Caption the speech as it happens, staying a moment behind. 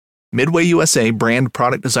Midway USA brand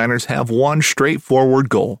product designers have one straightforward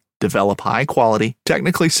goal: develop high-quality,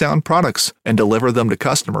 technically sound products and deliver them to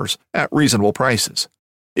customers at reasonable prices.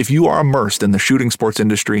 If you are immersed in the shooting sports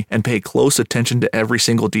industry and pay close attention to every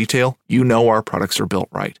single detail, you know our products are built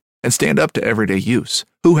right and stand up to everyday use.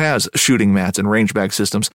 Who has shooting mats and range bag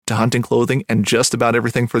systems to hunting clothing and just about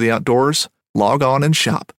everything for the outdoors? Log on and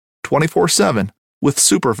shop 24/7 with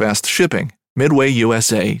super fast shipping.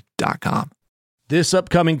 MidwayUSA.com. This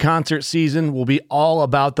upcoming concert season will be all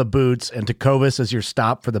about the boots, and Tecovas is your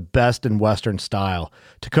stop for the best in Western style.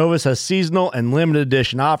 Tecovas has seasonal and limited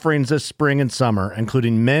edition offerings this spring and summer,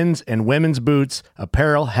 including men's and women's boots,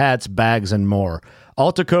 apparel, hats, bags, and more.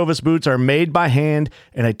 All Tecovas boots are made by hand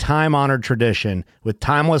in a time-honored tradition with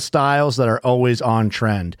timeless styles that are always on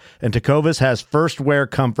trend. And Tecovas has first wear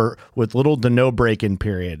comfort with little to no break-in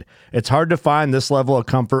period. It's hard to find this level of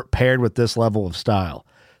comfort paired with this level of style.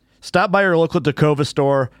 Stop by your local Tecovas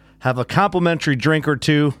store, have a complimentary drink or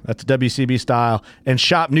two, that's WCB style, and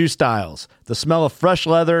shop new styles. The smell of fresh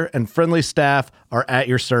leather and friendly staff are at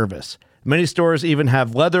your service. Many stores even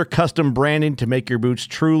have leather custom branding to make your boots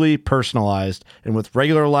truly personalized. And with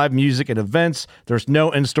regular live music and events, there's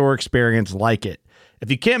no in-store experience like it.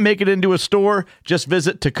 If you can't make it into a store, just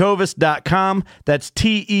visit Tecovas.com. That's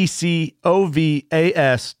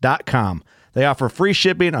TECOVAS.com. They offer free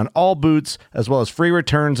shipping on all boots, as well as free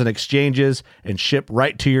returns and exchanges, and ship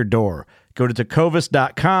right to your door. Go to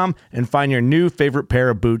Tecovas.com and find your new favorite pair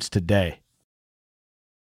of boots today.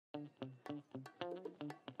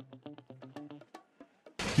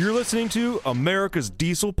 You're listening to America's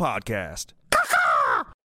Diesel Podcast.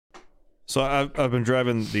 So I've been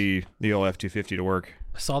driving the old F-250 to work.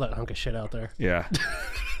 I saw that hunk of shit out there. Yeah.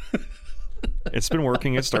 It's been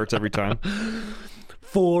working. It starts every time.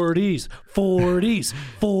 40s.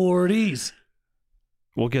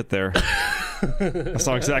 We'll get there. That's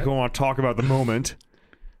not exactly what I want to talk about at the moment.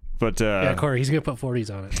 But yeah, Corey, he's going to put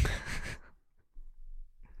 40s on it.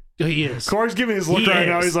 He is. Corey's giving his look right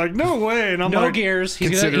now. He's like, no way. And I'm no like, gears.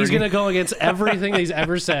 He's going to go against everything that he's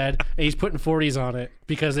ever said, and he's putting 40s on it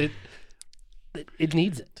because it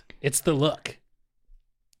needs it. It's the look.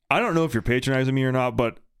 I don't know if you're patronizing me or not,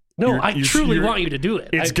 but no, I truly want you to do it.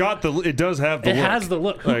 It does have the look. It has the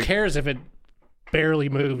look. Who cares if it barely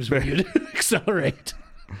moves when you accelerate?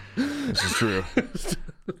 This is true.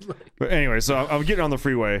 But anyway, so I'm getting on the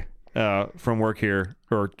freeway from work here,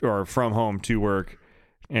 or from home to work,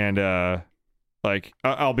 and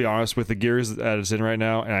I'll be honest, with the gears that it's in right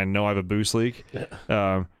now, and I know I have a boost leak,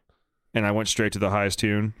 and I went straight to the highest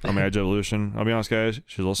tune on my Edge Evolution. I'll be honest, guys,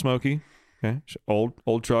 she's a little smoky. Okay,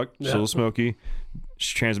 old truck, she's a little smoky.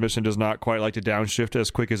 Transmission does not quite like to downshift as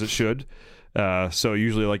quick as it should. So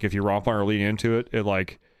usually, like, if you romp on or lean into it, it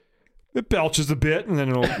belches a bit, and then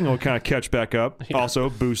it'll kind of catch back up. Yeah. Also,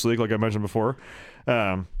 boost leak, like I mentioned before.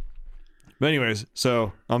 But anyways,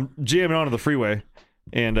 so I'm jamming onto the freeway,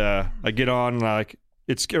 and I get on, and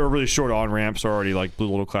it's a really short on ramp, so already like blue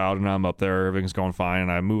little cloud, and I'm up there, everything's going fine,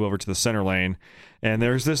 and I move over to the center lane, and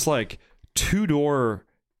there's this like 2-door,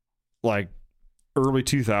 like early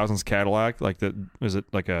 2000s Cadillac, they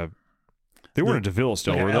weren't a DeVille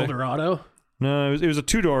still, like were they? Eldorado? No, it was a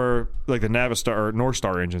 2-door, like the Navistar or North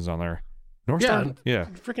Star engines on there. North Star? Yeah.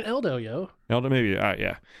 Freaking Eldo, yo. Eldo, maybe,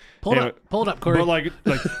 yeah. Pull it up, Corey. But like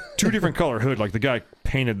two different color hood, like the guy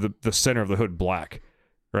painted the center of the hood black,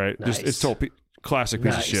 right? Nice. Just it's total classic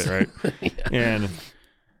piece of shit, right? Yeah. And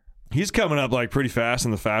he's coming up like pretty fast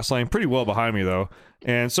in the fast lane, pretty well behind me though.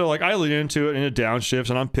 And so like I lean into it and it downshifts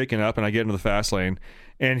and I'm picking up and I get into the fast lane,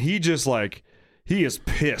 and he just he is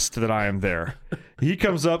pissed that I am there. He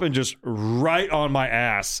comes up and just right on my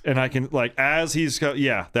ass, and I can as he's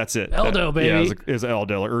that's it. Eldo, baby. Yeah, it's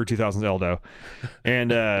Eldo, like early 2000s Eldo.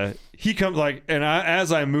 And he comes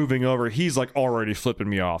as I'm moving over, he's like already flipping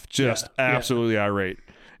me off, just absolutely irate.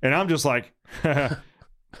 And I'm just like,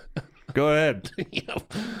 go ahead.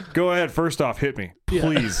 Go ahead. First off, hit me.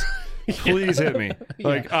 Please. Please hit me.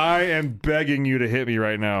 I am begging you to hit me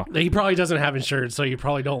right now. He probably doesn't have insurance, so you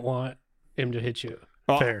probably don't want him to hit you.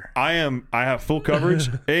 Fair. I have full coverage,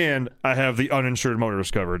 and I have the uninsured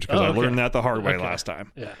motorist coverage because I learned that the hard way last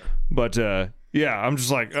time. Yeah. But I'm just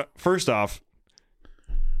like, first off,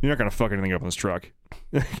 you're not gonna fuck anything up in this truck,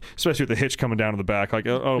 especially with the hitch coming down to the back.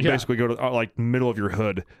 Basically go to middle of your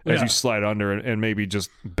hood as you slide under and maybe just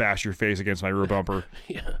bash your face against my rear bumper.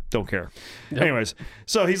 Don't care. Nope. Anyways,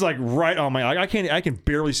 so he's like right on my. I can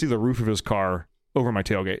barely see the roof of his car over my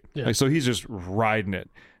tailgate. Yeah. So he's just riding it.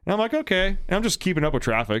 And I'm like, okay. And I'm just keeping up with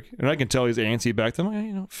traffic. And I can tell he's antsy back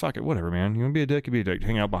then. Fuck it, whatever, man. You want to be a dick? You be a dick.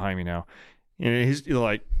 Hang out behind me now. And he's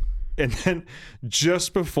like, And then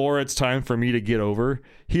just before it's time for me to get over,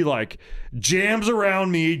 he like jams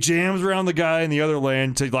around me, jams around the guy in the other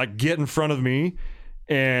lane to like get in front of me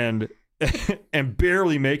and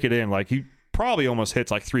barely make it in. Like he probably almost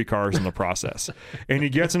hits like 3 cars in the process. And he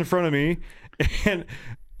gets in front of me, and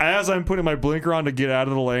as I'm putting my blinker on to get out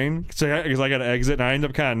of the lane, because I got to exit, and I end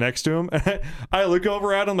up kind of next to him. And I look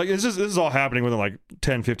over at him like this is all happening within like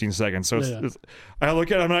 10, 15 seconds. So I look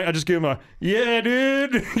at him, and I just give him a yeah,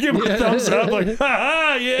 dude, give him a thumbs up, like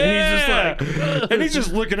ha yeah. And he's just like, and he's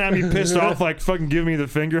just looking at me pissed off, like fucking giving me the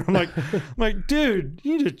finger. I'm like, dude,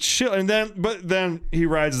 you need to chill. And then he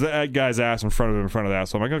rides the guy's ass in front of that.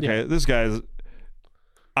 So I'm like, okay, this guy's.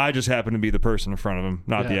 I just happen to be the person in front of him,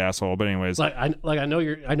 not the asshole. But anyways, I know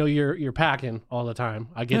you're packing all the time.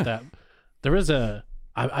 I get that. There was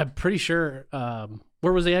I'm pretty sure.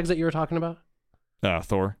 Where was the exit you were talking about?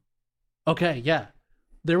 Thor. Okay, yeah.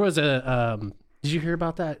 There was a. Did you hear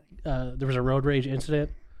about that? There was a road rage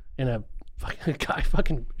incident, and a guy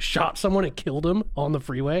fucking shot someone and killed him on the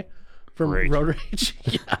freeway from road rage.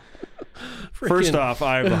 Yeah. First off,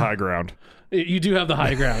 I have the high ground. You do have the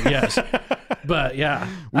high ground, yes. But yeah,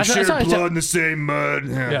 we share blood in the same mud.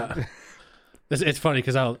 Yeah, it's funny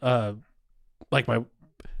because I'll like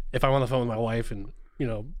if I'm on the phone with my wife and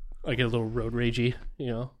I get a little road ragey,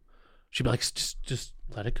 she'd be like, just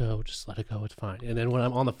let it go, just let it go, it's fine. And then when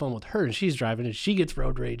I'm on the phone with her and she's driving and she gets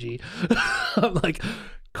road ragey, I'm like,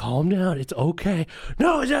 calm down, it's okay.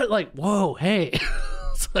 No, it's not like, whoa, hey,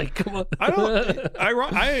 it's like, come on.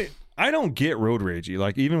 I don't get road ragey.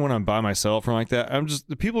 Like even when I'm by myself or like that,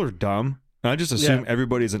 the people are dumb. And I just assume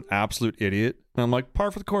everybody's an absolute idiot. And I'm like, par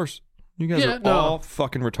for the course. You guys are all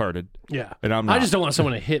fucking retarded. Yeah. And I'm not. I just don't want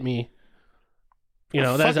someone to hit me.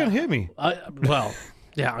 That's fucking hit me. Well,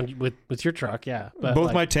 yeah, with your truck, yeah. But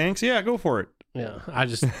both my tanks, yeah, go for it. Yeah. I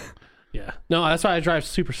just yeah. No, that's why I drive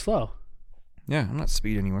super slow. Yeah, I'm not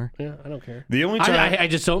speed anywhere. Yeah, I don't care. The only time I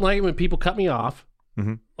just don't like it when people cut me off,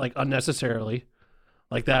 like unnecessarily.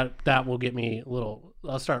 Like that will get me a little.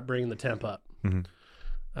 I'll start bringing the temp up.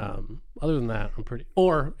 Other than that, I'm pretty.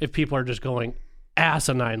 Or if people are just going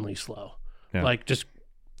asininely slow, like just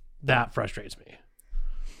that frustrates me.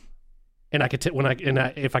 And I could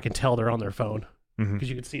if I can tell they're on their phone because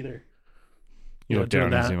you can see their. You look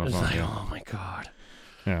down and see my phone. Like, oh my god.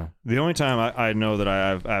 Yeah, the only time I know that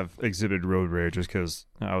I've exhibited road rage is because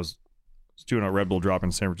I was doing a Red Bull drop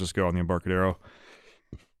in San Francisco on the Embarcadero,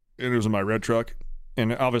 and it was in my red truck.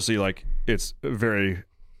 And obviously, like, it's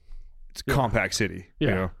compact city,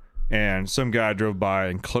 and some guy drove by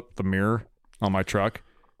and clipped the mirror on my truck,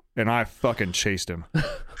 and I fucking chased him.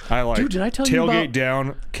 I like, dude, did I tell you tailgate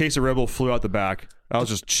down, case of Red Bull flew out the back. I was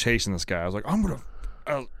just chasing this guy. I was like,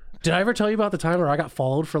 Did I ever tell you about the time where I got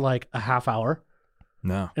followed for like a half hour?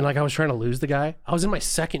 No. And like I was trying to lose the guy. I was in my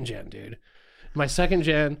second gen, dude. My second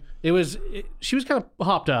gen, she was kind of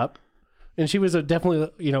hopped up. And she was definitely,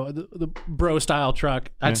 the bro style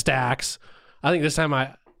truck at stacks. I think this time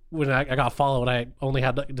when I got followed, I only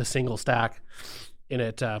had the single stack in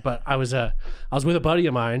it. But I was with a buddy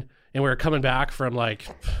of mine, and we were coming back from like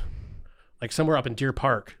somewhere up in Deer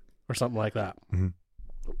Park or something like that.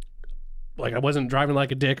 Like I wasn't driving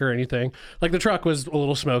like a dick or anything. Like the truck was a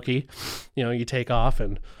little smoky. You take off,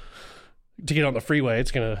 and to get on the freeway,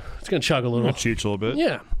 it's gonna chug a little, cheech a little bit.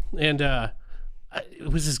 Yeah, and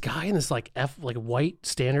it was this guy in this like white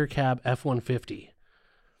standard cab F-150,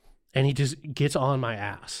 and he just gets on my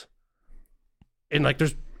ass. And like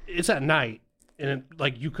it's at night, and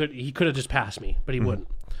he could have just passed me, but he wouldn't.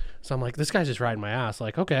 So I'm like, this guy's just riding my ass.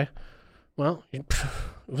 Like, okay, well, it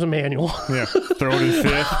was a manual. Yeah, throw it in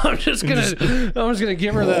fifth. I'm just gonna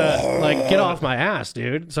give her the get off my ass,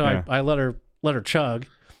 dude. So I let her chug,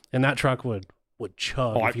 and that truck would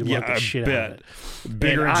chug if you let the shit out of it.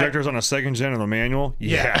 Bigger injectors on a second gen and a manual.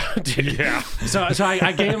 Yeah. Dude. Yeah. So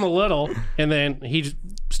I gave him a little, and then he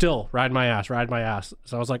still ride my ass.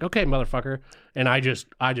 So I was like, okay, motherfucker. And I just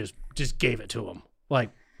gave it to him. Like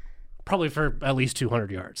probably for at least 200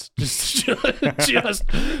 yards. Just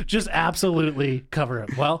absolutely cover him.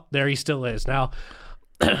 Well, there he still is. Now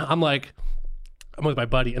I'm with my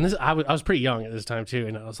buddy, and I was pretty young at this time too,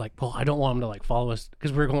 and I was like, well, I don't want him to like follow us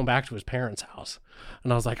because we were going back to his parents' house,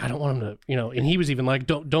 and I was like, I don't want him to, and he was even like,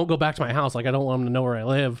 don't go back to my house, like I don't want him to know where I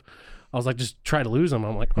live. I was like, just try to lose him.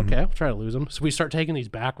 I'm like, okay, I'll try to lose him. So we start taking these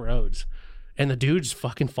back roads, and the dude's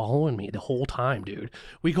fucking following me the whole time, dude.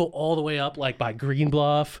 We go all the way up like by Green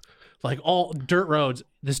Bluff, like all dirt roads.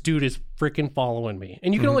 This dude is freaking following me,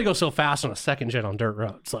 and you can only go so fast on a second gen on dirt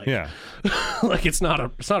roads. Like, like it's not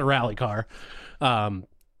a rally car.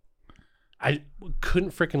 I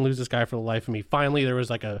couldn't freaking lose this guy for the life of me. Finally, there was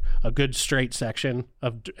like a good straight section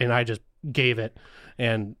and I just gave it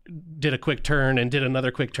and did a quick turn and did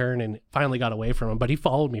another quick turn and finally got away from him. But he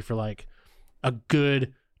followed me for like a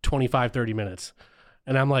good 25, 30 minutes.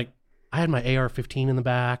 And I'm like, I had my AR-15 in the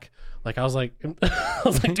back. Like, I was like,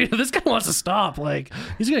 dude, this guy wants to stop. Like,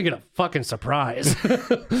 he's going to get a fucking surprise.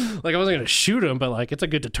 Like, I wasn't going to shoot him, but like, it's a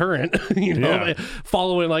good deterrent, you know, Yeah.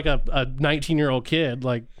 following like a 19-year-old kid.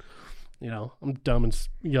 Like, you know, I'm dumb and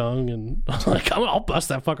young and like, I'll bust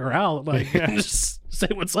that fucker out. Like, just say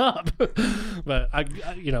what's up. But I,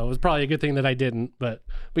 you know, it was probably a good thing that I didn't. But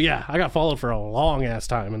yeah, I got followed for a long ass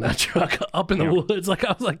time in that truck up in the woods. Like,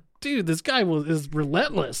 I was like, dude, this guy is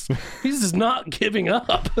relentless. He's just not giving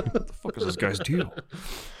up. What the fuck is this guy's deal?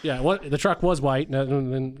 Yeah, the truck was white,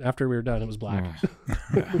 and then after we were done, it was black.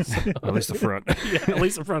 At least the front. Yeah, at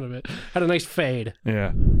least the front of it had a nice fade.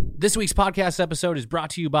 Yeah. This week's podcast episode is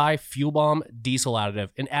brought to you by Fuel Bomb Diesel Additive,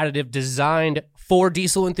 an additive designed for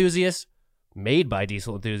diesel enthusiasts, made by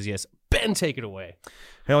diesel enthusiasts. Ben, take it away.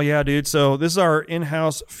 Hell yeah, dude. So this is our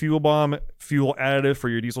in-house Fuel Bomb fuel additive for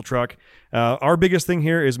your diesel truck. Our biggest thing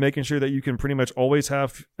here is making sure that you can pretty much always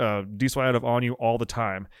have diesel additive on you all the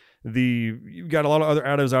time. You've got a lot of other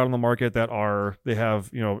additives out on the market that they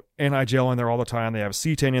have, you know, anti-gel in there all the time. They have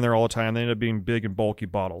cetane in there all the time. They end up being big and bulky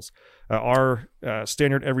bottles. Our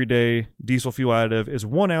standard everyday diesel fuel additive is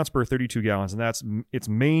 1 ounce per 32 gallons. And that's its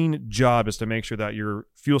main job, is to make sure that your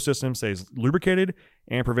fuel system stays lubricated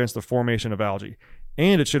and prevents the formation of algae.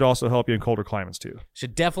 And it should also help you in colder climates too.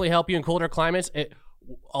 Should definitely help you in colder climates.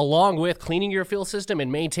 Along with cleaning your fuel system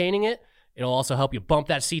and maintaining it, it'll also help you bump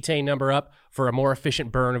that cetane number up for a more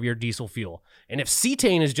efficient burn of your diesel fuel. And if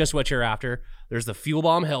cetane is just what you're after, there's the Fuel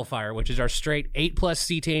Bomb Hellfire, which is our straight 8+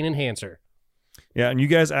 cetane enhancer. Yeah, and you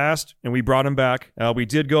guys asked, and we brought them back. We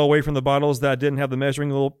did go away from the bottles that didn't have the measuring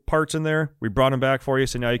little parts in there. We brought them back for you,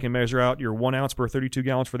 so now you can measure out your 1 ounce per 32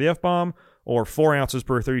 gallons for the F-Bomb or 4 ounces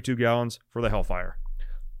per 32 gallons for the Hellfire.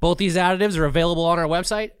 Both these additives are available on our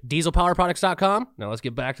website, dieselpowerproducts.com. Now let's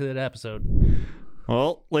get back to that episode.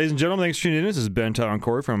 Well, ladies and gentlemen, thanks for tuning in. This is Ben, Tyler, and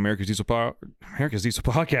Corey from America's Diesel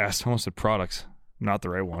Podcast. I almost said products, not the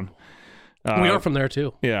right one. We are from there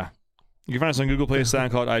too. Yeah. You can find us on Google Play,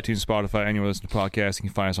 SoundCloud, iTunes, Spotify, anywhere you listen to podcasts. You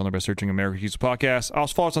can find us on there by searching America's Diesel Podcast.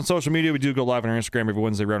 Also follow us on social media. We do go live on our Instagram every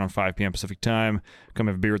Wednesday right around 5 p.m. Pacific time. Come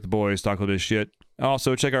have a beer with the boys, talk a little bit of shit.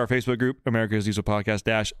 Also, check out our Facebook group, America's Diesel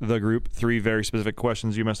Podcast - the group. 3 very specific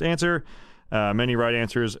questions you must answer. Many right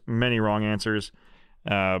answers, many wrong answers.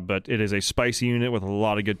 But it is a spicy unit with a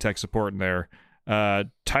lot of good tech support in there.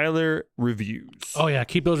 Tyler reviews. Oh yeah,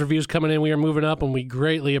 keep those reviews coming in. We are moving up, and we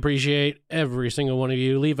greatly appreciate every single one of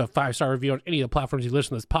you. Leave a 5-star review on any of the platforms you listen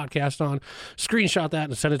to this podcast on. Screenshot that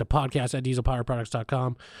and send it to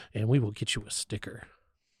podcast@dieselpowerproducts.com, and we will get you a sticker.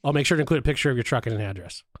 I'll make sure to include a picture of your truck and an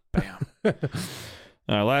address.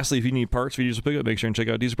 Lastly, if you need parts for your diesel pickup, make sure and check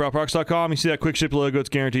out dieselpowerproducts.com. You see that quick ship logo, it's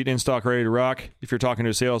guaranteed in stock, ready to rock. If you're talking to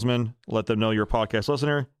a salesman, let them know you're a podcast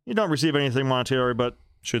listener. You don't receive anything monetary, but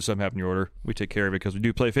should something happen in your order, we take care of it because we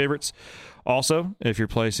do play favorites. Also, if you're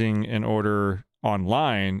placing an order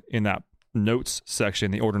online, in that notes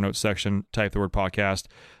section, the order notes section, type the word podcast.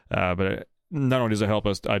 But not only does it help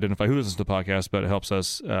us identify who listens to the podcast, but it helps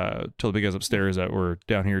us tell the big guys upstairs that we're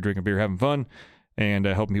down here drinking beer, having fun, and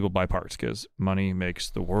helping people buy parts, because money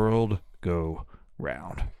makes the world go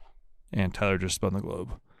round. And Tyler just spun the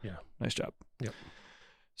globe. Yeah. Nice job. Yep.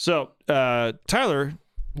 So, Tyler,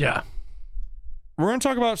 Yeah. we're going to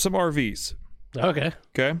talk about some RVs. Okay.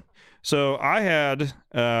 Okay. So I had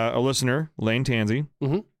a listener, Lane Tansey,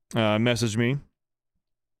 message me,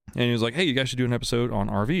 and he was like, hey, you guys should do an episode on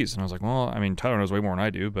RVs. And I was like, well, I mean, Tyler knows way more than I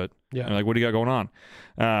do, but Yeah. I'm like, what do you got going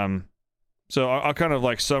on? So I'll kind of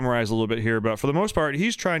like summarize a little bit here, but for the most part,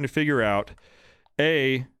 he's trying to figure out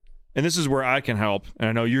and this is where I can help, and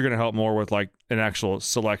I know you're going to help more with like an actual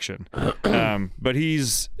selection. But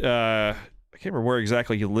he's, I can't remember where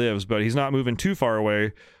exactly he lives, but he's not moving too far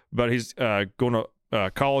away, but he's going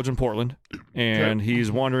to college in Portland, and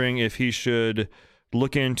he's wondering if he should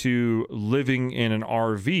look into living in an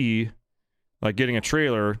RV, like getting a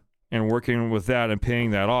trailer and working with that and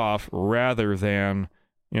paying that off, rather than,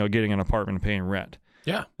 you know, getting an apartment and paying rent.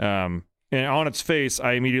 Yeah. And on its face,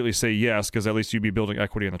 I immediately say yes, because at least you'd be building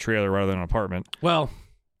equity in the trailer rather than an apartment. Well,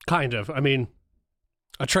 kind of. I mean,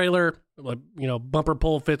 a trailer, like, you know, bumper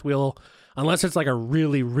pull, fifth wheel, unless it's like a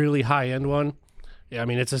really, really high end one. Yeah, I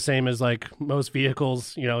mean, it's the same as like most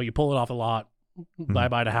vehicles. You know, you pull it off a lot,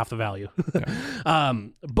 bye-bye to half the value.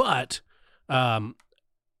 But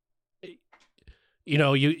you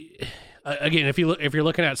know, again, if you're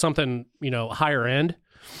looking at something, you know, higher end,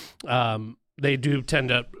 they do tend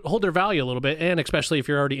to hold their value a little bit, and especially if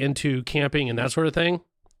you're already into camping and that sort of thing,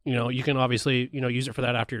 you can obviously use it for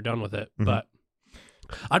that after you're done with it. But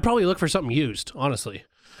I'd probably look for something used, honestly.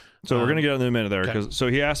 So we're gonna get into a minute there, okay. so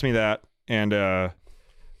he asked me that, and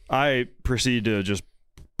I proceeded to just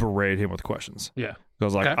berate him with questions. Yeah. I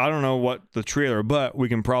was like, Okay. I don't know what the trailer, but we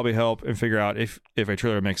can probably help and figure out if a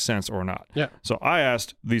trailer makes sense or not. Yeah. So I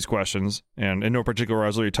asked these questions, and in no particular order, I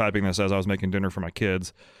was literally typing this as I was making dinner for my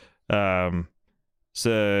kids.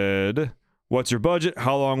 Said, what's your budget?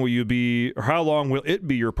 How long will it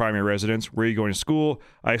be your primary residence? Where are you going to school?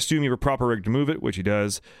 I assume you have a proper rig to move it, which he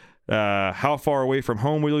does. How far away from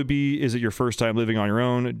home will you be? Is it your first time living on your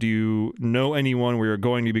own? Do you know anyone where you're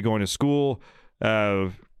going to be going to school?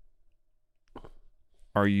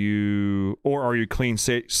 Are you clean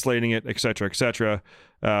slating it, et cetera,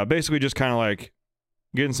 basically just kind of like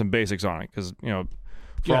getting some basics on it, because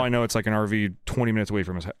for all I know, it's like an RV 20 minutes away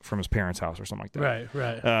from his parents' house or something like that.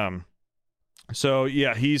 Right. So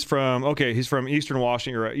yeah, he's from Eastern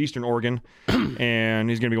Washington or Eastern Oregon, and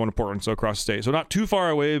he's gonna be going to Portland, so across the state. So not too far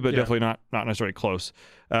away, but definitely not necessarily close.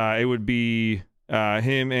 It would be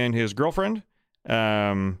him and his girlfriend.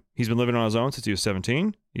 He's been living on his own since he was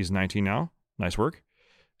 17. He's 19 now. Nice work.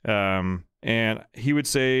 And he would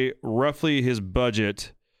say roughly his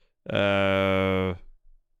budget would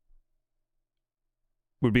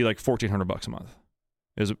be like $1,400 a month.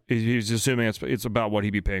 He's assuming it's about what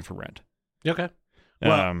he'd be paying for rent. Okay.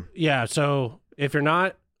 Well, yeah. So if you're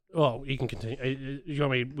not, well, you can continue. You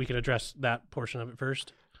want me? We can address that portion of it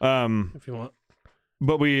first, if you want.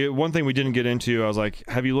 But one thing we didn't get into, I was like,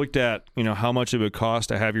 have you looked at how much it would cost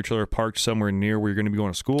to have your trailer parked somewhere near where you're going to be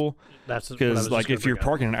going to school? That's because like if you're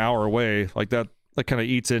parking an hour away, like that kind of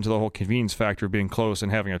eats into the whole convenience factor of being close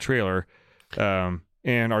and having a trailer.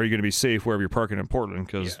 And are you going to be safe wherever you're parking in Portland?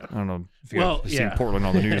 Because I don't know if you've seen Portland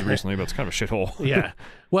on the news recently, but it's kind of a shithole. Yeah.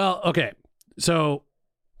 Well, okay. So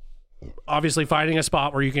obviously finding a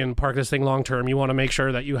spot where you can park this thing long term, you want to make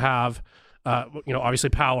sure that you have, obviously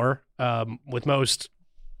power. With most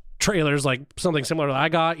trailers, like something similar to what I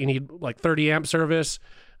got, you need like 30 amp service.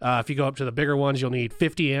 If you go up to the bigger ones, you'll need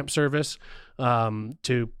 50 amp service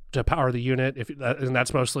to power the unit. And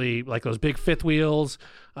that's mostly like those big fifth wheels.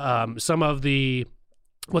 Some of the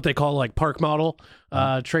what they call like park model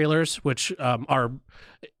trailers, which are,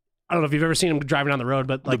 I don't know if you've ever seen them driving down the road,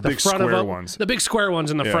 but like the front of them, the big square ones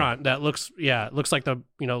in the front that looks like the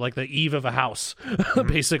like the eave of a house,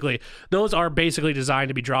 basically. Those are basically designed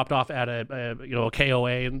to be dropped off at a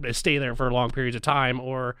KOA and stay there for long periods of time,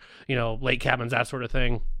 or lake cabins, that sort of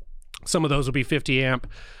thing. Some of those will be 50 amp.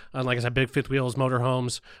 Like I said, big fifth wheels,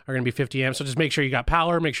 motorhomes are going to be 50 amp. So just make sure you got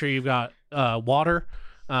power, make sure you've got water,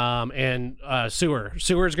 and sewer.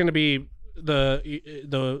 Sewer is going to be a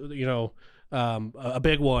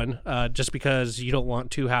big one, just because you don't want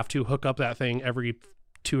to have to hook up that thing every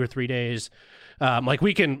 2 or 3 days. Like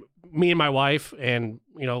me and my wife, and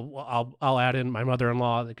I'll add in my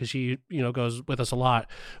mother-in-law because she goes with us a lot.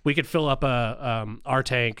 We could fill up our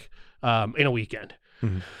tank in a weekend.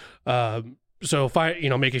 So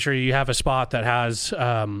making sure you have a spot that has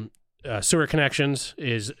sewer connections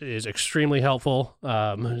is extremely helpful.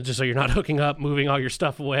 Just so you're not hooking up, moving all your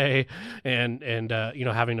stuff away, and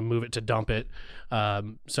having to move it to dump it.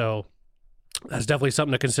 So that's definitely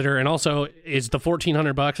something to consider. And also, is the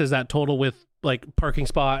 $1,400 is that total with like parking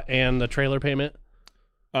spot and the trailer payment?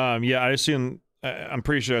 Yeah, I'm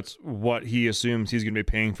pretty sure that's what he assumes he's going to be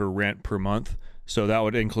paying for rent per month. So that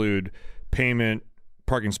would include payment,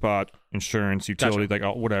 parking spot, insurance, utility, like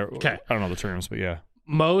whatever. Okay. I don't know the terms, but yeah.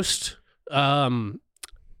 Most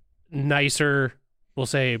nicer, we'll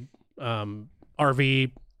say,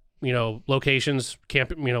 RV, locations,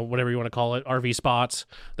 camp, whatever you want to call it, RV spots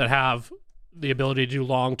that have the ability to do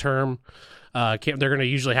long-term camp, they're going to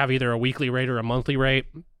usually have either a weekly rate or a monthly rate.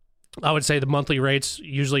 I would say the monthly rates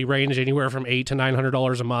usually range anywhere from $800 to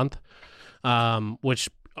 $900 a month, which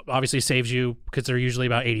obviously saves you because they're usually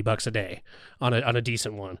about $80 a day on a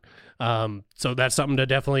decent one. So that's something to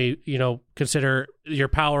definitely, consider. Your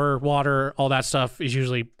power, water, all that stuff is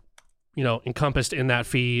usually, encompassed in that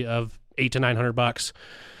fee of $800 to $900.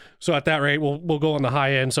 So at that rate, we'll go on the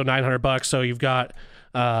high end. So $900. So you've got,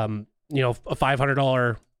 a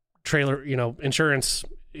 $500 trailer, insurance,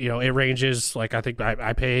 it ranges like, I think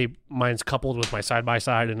I pay, mine's coupled with my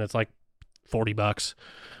side-by-side, and it's like $40.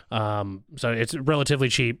 So it's relatively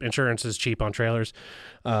cheap. Insurance is cheap on trailers.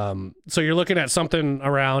 So you're looking at something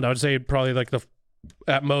around, I would say probably like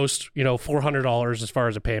at most, $400 as far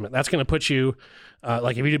as a payment. That's going to put you,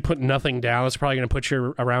 like if you did put nothing down, it's probably going to put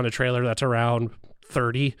you around a trailer that's around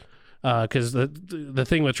 30. Cause the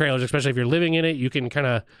thing with trailers, especially if you're living in it, you can kind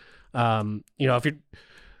of, If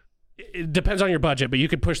it depends on your budget, but you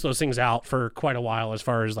could push those things out for quite a while as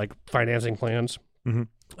far as like financing plans. You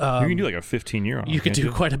can do like a 15-year on. You could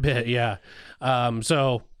do quite a bit, yeah.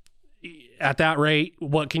 So at that rate,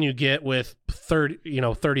 what can you get with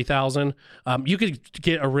 30,000? You could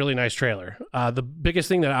get a really nice trailer. The biggest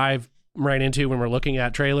thing that I've ran into when we're looking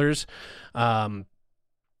at trailers,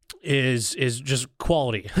 is just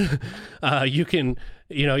quality.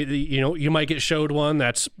 You might get showed one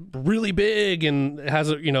that's really big and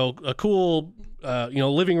has a cool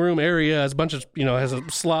living room area, has a bunch of has a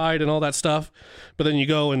slide and all that stuff, but then you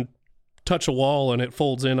go and touch a wall and it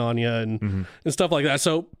folds in on you and stuff like that.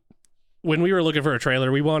 So when we were looking for a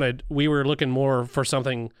trailer, we were looking more for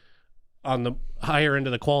something on the higher end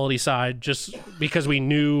of the quality side, just because we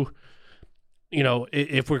knew,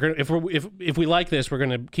 if we like this, we're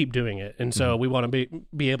gonna keep doing it, and so we want to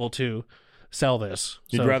be able to sell this.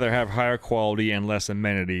 You'd rather have higher quality and less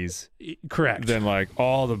amenities, correct, than like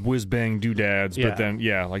all the whiz bang doodads. Yeah. But then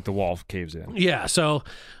like the wall caves in. Yeah. So,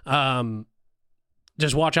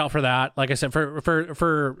 just watch out for that. Like I said,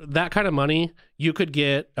 for that kind of money, you could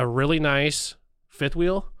get a really nice fifth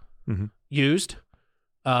wheel used.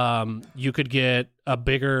 You could get a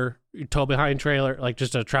bigger tow behind trailer, like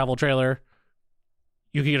just a travel trailer.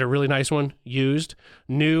 You could get a really nice one used.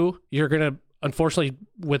 New, you're going to, unfortunately,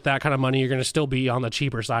 with that kind of money, you're going to still be on the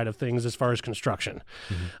cheaper side of things as far as construction.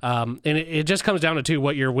 And it just comes down to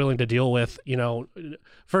what you're willing to deal with.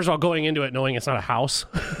 First of all, going into it knowing it's not a house.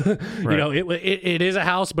 Right. It is a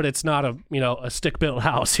house, but it's not a stick-built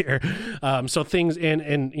house here. So things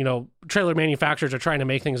and trailer manufacturers are trying to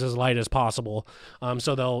make things as light as possible.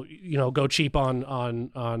 So they'll go cheap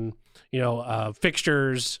on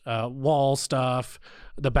fixtures, wall stuff.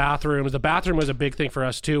 The bathrooms. The bathroom was a big thing for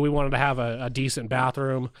us too. We wanted to have a decent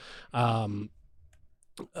bathroom. So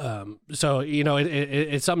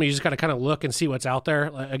it's something you just got to kind of look and see what's out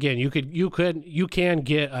there. Again, you can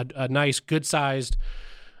get a nice, good sized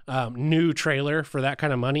new trailer for that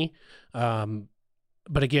kind of money.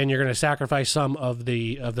 But again, you're going to sacrifice some of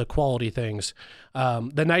the quality things.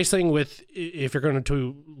 The nice thing with, if you're going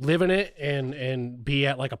to live in it and be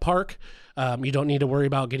at like a park, you don't need to worry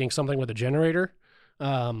about getting something with a generator.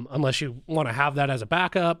 Unless you want to have that as a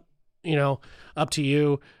backup, up to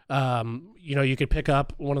you. You could pick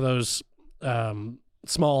up one of those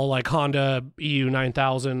small like Honda EU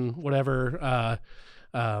 9000 whatever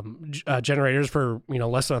generators for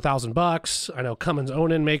less than $1,000. I know Cummins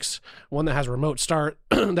Onan makes one that has remote start.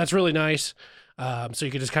 That's really nice. So you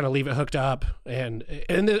could just kind of leave it hooked up, and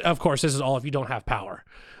of course this is all if you don't have power.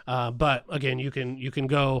 But again, you can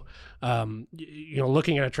go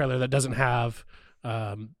looking at a trailer that doesn't have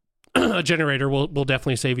a generator will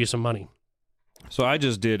definitely save you some money. So I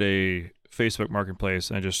just did a Facebook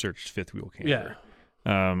Marketplace and I just searched fifth wheel camper. Yeah.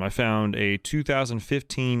 I found a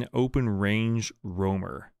 2015 open range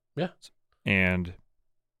Roamer. Yeah. And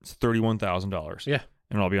it's $31,000. Yeah.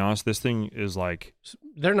 And I'll be honest, this thing is like,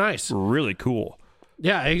 they're nice, really cool.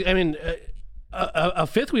 Yeah. I mean, a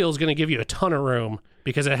fifth wheel is going to give you a ton of room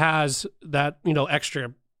because it has that,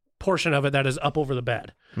 extra portion of it that is up over the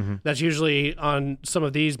bed. That's usually on some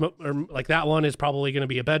of these, or like that one is probably going to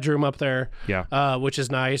be a bedroom up there. Yeah. Which is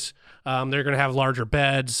nice. They're going to have larger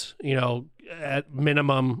beds, at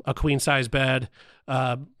minimum a queen size bed.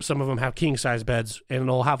 Some of them have king size beds, and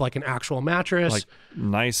they'll have like an actual mattress, like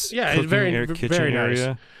nice, yeah, it's very kitchen very nice.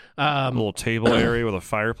 area, a little table area with a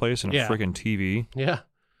fireplace and a Yeah. freaking TV. Yeah.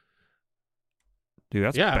 Dude,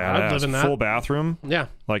 that's Yeah, I'd badass. live in that. Full bathroom, Yeah.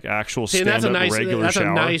 like actual See, and stand-up that's a nice, regular that's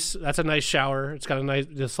shower. that's a nice shower. It's got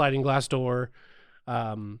the sliding glass door.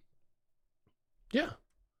 Yeah.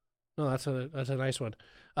 No, that's a nice one.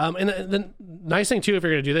 And the nice thing too, if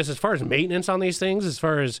you're going to do this, as far as maintenance on these things, as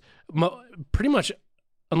far as pretty much,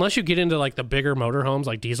 unless you get into like the bigger motorhomes,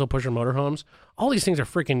 like diesel pusher motorhomes, all these things are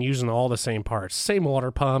freaking using all the same parts, same water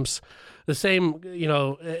pumps, the same,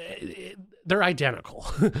 they're identical.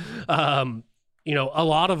 A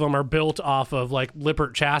lot of them are built off of like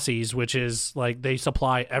Lippert chassis, which is like they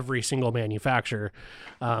supply every single manufacturer.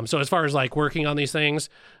 So as far as like working on these things,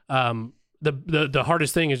 the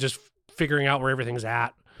hardest thing is just figuring out where everything's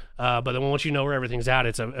at. But then once you know where everything's at,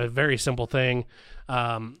 it's a very simple thing.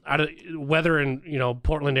 Weather in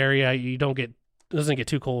Portland area, it doesn't get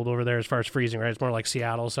too cold over there as far as freezing, right? It's more like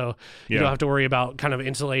Seattle, so you don't have to worry about kind of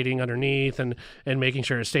insulating underneath and making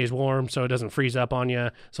sure it stays warm so it doesn't freeze up on you.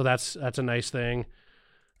 So that's a nice thing.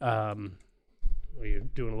 Are you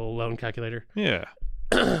doing a little loan calculator? Yeah.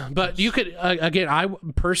 But you could again, I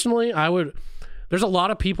personally would. There's a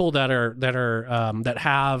lot of people that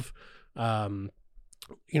have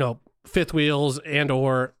fifth wheels and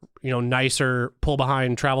or nicer pull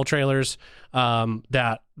behind travel trailers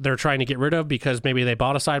that they're trying to get rid of because maybe they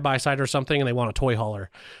bought a side by side or something and they want a toy hauler.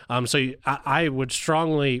 I would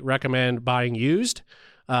strongly recommend buying used.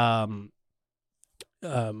 You're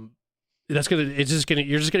just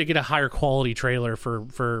gonna get a higher quality trailer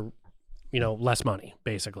for less money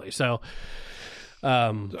basically. So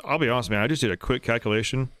I'll be honest, man. I just did a quick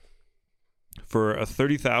calculation for a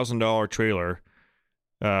 $30,000 trailer,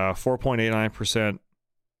 4.89%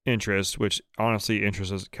 interest, which honestly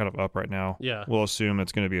interest is kind of up right now. Yeah, we'll assume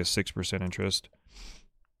it's going to be a 6% interest.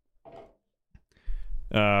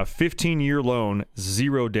 15-year loan,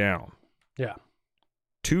 0 down. Yeah,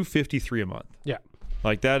 $253 a month. Yeah,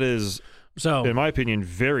 like that is, so in my opinion,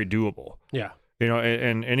 very doable. Yeah,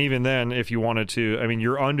 and even then, if you wanted to, I mean,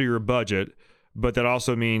 you're under your budget, but that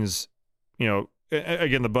also means,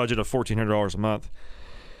 again, the budget of $1,400 a month.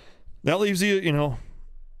 That leaves you,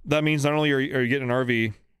 that means not only are you getting an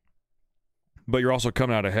RV, but you're also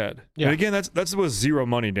coming out ahead. Yeah. And again, that's with zero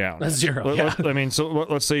money down. That's zero. Yeah. I mean, so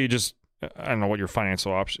let's say you just, I don't know what your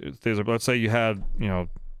financial option is, but let's say you had,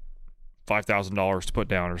 $5,000 to put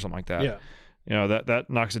down or something like that. Yeah. That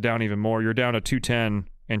knocks it down even more. You're down to $210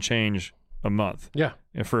 and change a month. Yeah.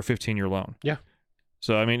 For a 15-year loan. Yeah.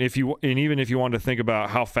 So I mean, even if you wanted to think about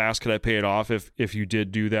how fast could I pay it off if you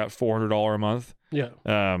did do that $400 a month. Yeah.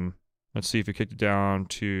 Let's see if you kicked it down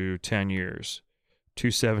to 10 years,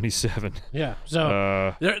 $277. Yeah.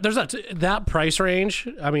 So there's that price range.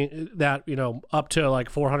 I mean, that up to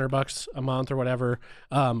like $400 a month or whatever.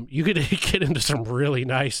 You could get into some really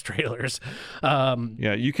nice trailers.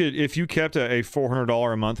 Yeah, you could if you kept a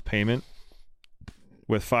 $400 a month payment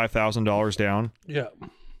with $5,000 down. Yeah.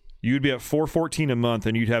 You'd be at $414 a month,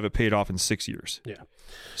 and you'd have it paid off in 6 years. Yeah.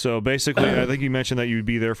 So basically, I think you mentioned that you'd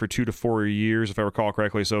be there for 2 to 4 years, if I recall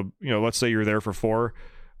correctly. So let's say you're there for 4.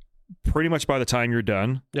 Pretty much by the time you're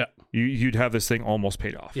done, yeah, you'd have this thing almost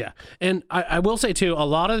paid off. Yeah, and I will say too, a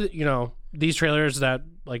lot of these trailers that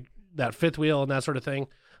like that fifth wheel and that sort of thing,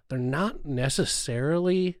 they're not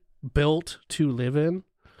necessarily built to live in.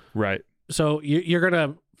 Right. So you're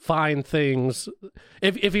gonna find things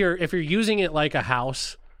if you're using it like a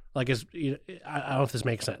house. Like, I don't know if this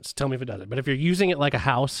makes sense. Tell me if it doesn't. But if you're using it like a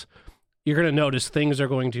house, you're going to notice things are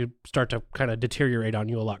going to start to kind of deteriorate on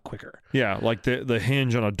you a lot quicker. Yeah, like the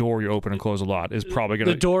hinge on a door you open and close a lot is probably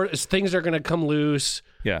going to... Things are going to come loose.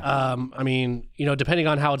 Yeah. I mean, depending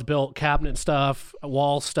on how it's built, cabinet stuff,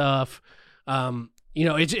 wall stuff,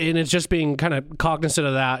 it's just being kind of cognizant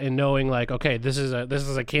of that and knowing like, okay, this is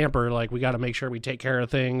a camper. Like we got to make sure we take care of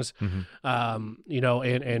things, and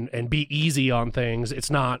be easy on things. It's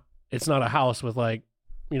not a house with like,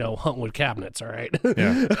 Huntwood cabinets. All right.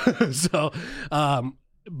 Yeah. So,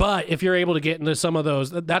 but if you're able to get into some of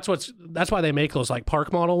those, that's why they make those like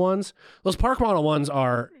park model ones. Those park model ones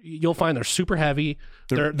you'll find they're super heavy.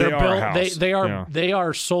 They're built. They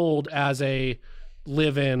are sold as a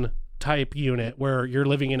live-in type unit where you're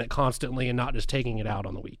living in it constantly and not just taking it out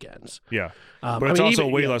on the weekends. Yeah. But it's also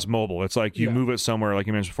way less mobile. It's like you move it somewhere, like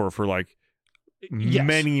you mentioned before, for like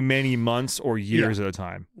many, many months or years at a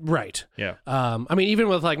time. Right. Yeah. I mean, even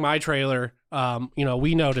with like my trailer,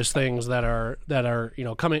 we notice things that are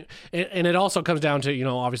coming, and it also comes down to,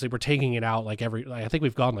 obviously we're taking it out like I think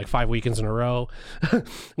we've gone like 5 weekends in a row.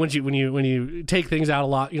 when you take things out a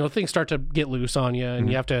lot, things start to get loose on you, and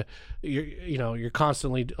you have to, you're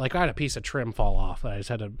constantly like, I had a piece of trim fall off. I just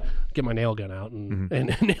had to get my nail gun out and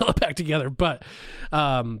nail it back together. But,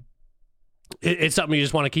 it's something you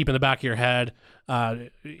just want to keep in the back of your head.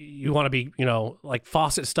 You want to be, like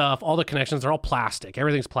faucet stuff, all the connections are all plastic.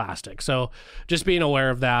 Everything's plastic. So just being aware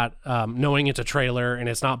of that, knowing it's a trailer and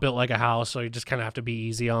it's not built like a house. So you just kind of have to be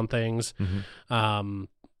easy on things.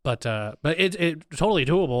 But it's totally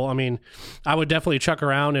doable. I mean, I would definitely chuck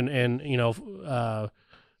around and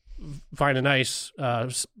find a nice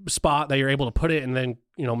spot that you're able to put it, and then,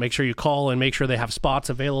 make sure you call and make sure they have spots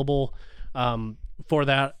available for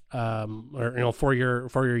that, or for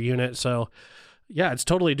your unit. So yeah, it's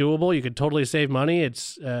totally doable. You could totally save money.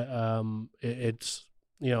 It's definitely,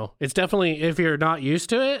 if you're not used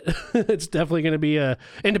to it, it's definitely going to be and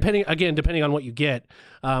depending on what you get,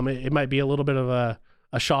 it might be a little bit of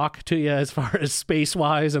a shock to you as far as space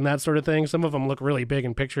wise and that sort of thing. Some of them look really big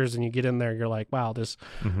in pictures, and you get in there, you're like, wow, is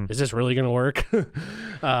this really going to work?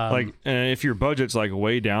 If your budget's like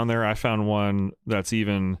way down there, I found one that's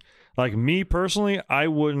even, like, me personally,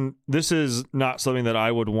 this is not something that I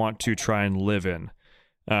would want to try and live in.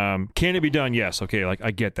 Can it be done? Yes. Okay. Like,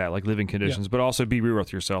 I get that, like living conditions, but also be real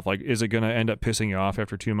with yourself. Like, is it going to end up pissing you off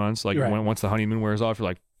after 2 months? Like, once the honeymoon wears off, you're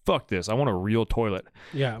like, fuck this, I want a real toilet.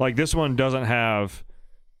 Yeah. Like, this one doesn't have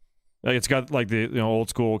Like, it's got like the old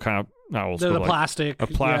school kind of not old school, The like, plastic. a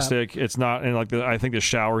plastic. It's not, and like I think the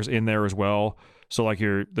shower's in there as well. So like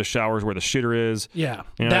the shower's where the shitter is. Yeah,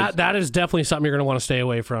 You know, that is definitely something you're going to want to stay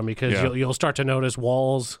away from, because Yeah. you'll start to notice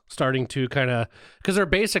walls starting to kind of, because they're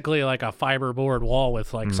basically like a fiberboard wall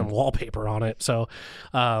with like some wallpaper on it. So,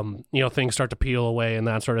 things start to peel away and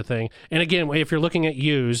that sort of thing. And again, if you're looking at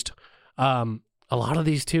used, a lot of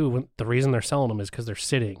these too, the reason they're selling them is because they're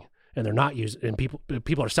sitting and they're not used, and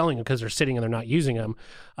people are selling them because they're sitting and they're not using them.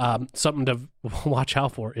 Something to watch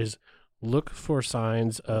out for is look for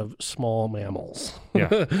signs of small mammals.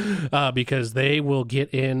 Yeah. Because they will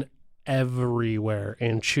get in everywhere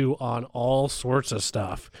and chew on all sorts of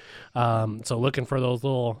stuff. So looking for those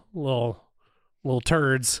little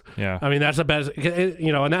turds. Yeah. I mean, that's the best,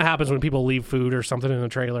 and that happens when people leave food or something in the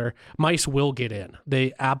trailer. Mice will get in.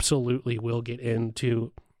 They absolutely will get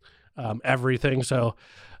into everything. So,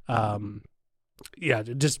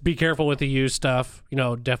 just be careful with the used stuff.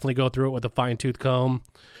 Definitely go through it with a fine-tooth comb.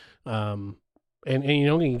 And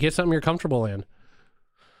you can get something you're comfortable in.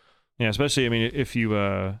 Yeah, especially, I mean, if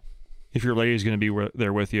your lady's going to be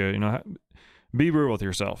there with you, be real with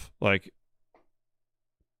yourself. Like,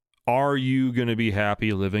 are you going to be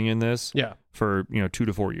happy living in this? Yeah. For 2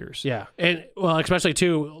 to 4 years. Yeah, and well, especially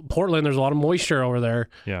too, Portland. There's a lot of moisture over there.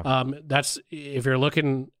 Yeah. That's, if you're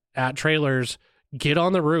looking at trailers, get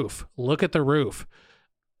on the roof. Look at the roof.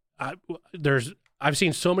 I've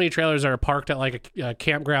seen so many trailers that are parked at like a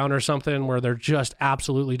campground or something where they're just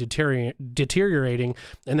absolutely deteriorating,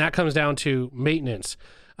 and that comes down to maintenance.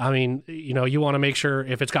 I mean, you want to make sure,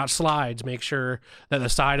 if it's got slides, make sure that the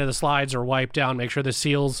side of the slides are wiped down, make sure the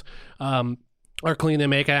seals are clean. They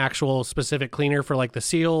make an actual specific cleaner for like the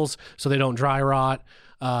seals so they don't dry rot.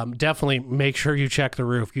 Definitely make sure you check the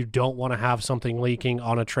roof. You don't want to have something leaking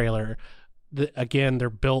on a trailer. Again, they're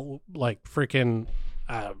built like freaking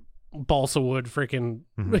balsa wood freaking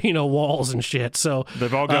walls and shit, so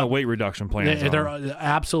They've all got weight reduction plans. they're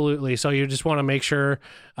absolutely. So you just want to make sure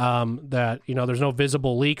that there's no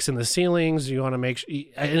visible leaks in the ceilings. You want to make sure,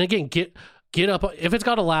 and again, get up. If it's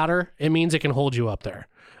got a ladder, it means it can hold you up there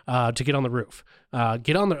to get on the roof. I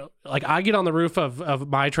get on the roof of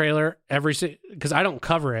my trailer because I don't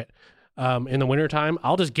cover it in the wintertime.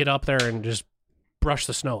 I'll just get up there and just brush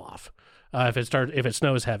the snow off if it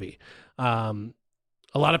snows heavy.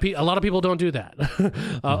 A lot of people don't do that.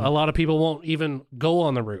 A lot of people won't even go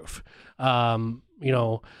on the roof. So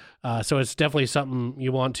it's definitely something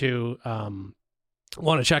you want to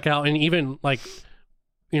check out. And even like,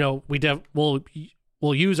 we'll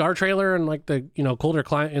use our trailer in like the colder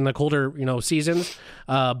climate, in the colder seasons.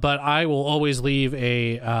 But I will always leave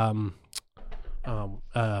a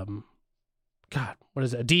what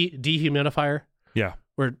is it? Dehumidifier. Yeah.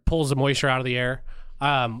 Where it pulls the moisture out of the air.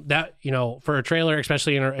 That for a trailer,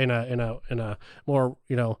 especially in a more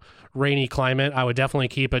rainy climate, I would definitely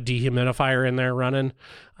keep a dehumidifier in there running,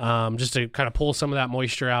 just to kind of pull some of that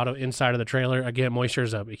moisture out of inside of the trailer. Again, moisture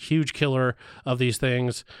is a huge killer of these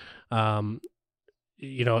things.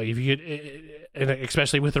 If you get, and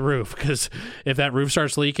especially with the roof, because if that roof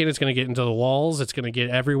starts leaking, it's going to get into the walls, it's going to get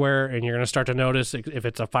everywhere, and you're going to start to notice, if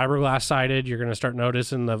it's a fiberglass sided, you're going to start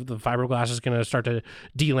noticing the fiberglass is going to start to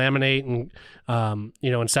delaminate and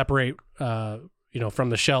and separate from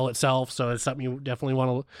the shell itself. So it's something you definitely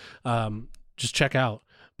want to just check out.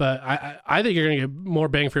 But I think you're going to get more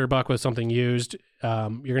bang for your buck with something used. You're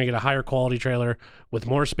going to get a higher quality trailer with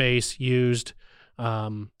more space used.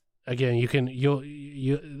 Again,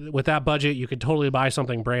 you with that budget, you could totally buy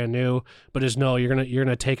something brand new, but you're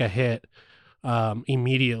gonna take a hit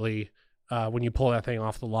immediately when you pull that thing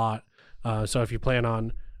off the lot. So if you plan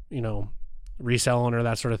on reselling or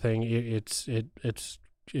that sort of thing, it's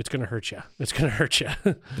gonna hurt you. It's gonna hurt you.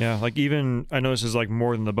 Yeah, like even I know this is like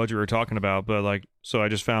more than the budget we were talking about, but like so I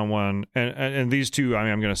just found one, and these two. I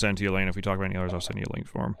mean, I'm gonna send to you, Lane. If we talk about any others, I'll send you a link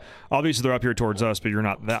for them. Obviously, they're up here towards us, but you're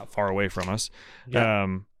not that far away from us. Yeah.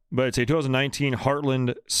 But it's a 2019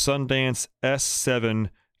 Heartland Sundance S7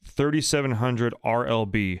 3700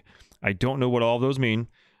 RLB. I don't know what all of those mean,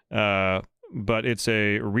 but it's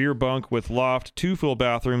a rear bunk with loft, 2 full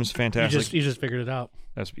bathrooms. Fantastic. You just figured it out.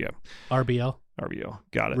 That's RBL.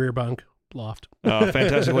 Got it. Rear bunk, loft.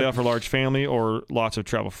 Fantastic layout for large family or lots of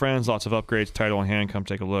travel friends, lots of upgrades, title in hand. Come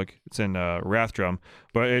take a look. It's in Rathdrum,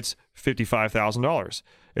 but it's $55,000.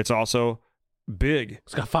 It's also big.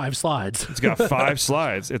 It's got 5 slides. It's got 5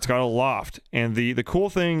 slides. It's got a loft. And the cool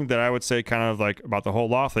thing that I would say kind of like about the whole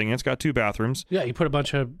loft thing, it's got 2 bathrooms. Yeah, you put a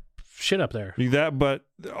bunch of shit up there. That, but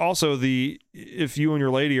also if you and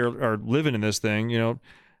your lady are living in this thing,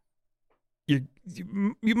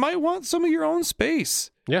 you might want some of your own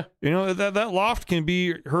space. Yeah. You know, that loft can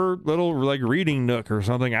be her little like reading nook or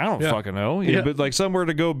something. I don't fucking know. Yeah. But like somewhere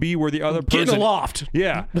to go be where the other Get in person the loft.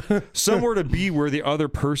 Yeah. Somewhere to be where the other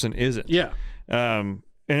person isn't. Yeah. And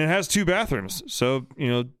it has 2 bathrooms. So, you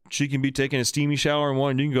know, she can be taking a steamy shower in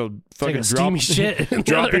one, you can go fucking Take a steamy shit.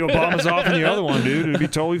 drop the Obamas off in the other one, dude. It'd be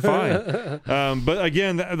totally fine. But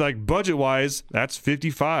again, like budget wise, that's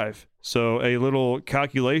 55. So a little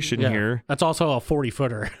calculation here. That's also a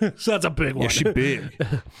 40-footer. So that's a big one. Yeah, she big.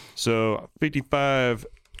 So 55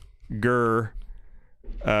 gur.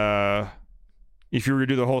 If you were to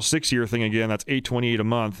do the whole 6-year thing again, that's $828 a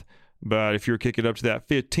month. But if you were to kick it up to that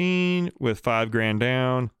 15 with $5,000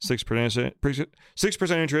 down,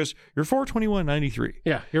 6% interest, you're $421.93.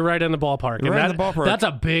 Yeah, you're right in the ballpark. You're right in the ballpark. That's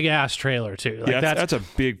a big ass trailer too. Like Yeah, that's a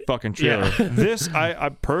big fucking trailer. Yeah. This, I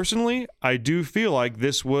personally, I do feel like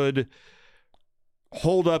this would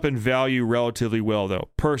hold up in value relatively well, though,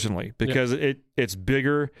 personally, because it's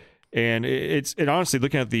bigger and it honestly,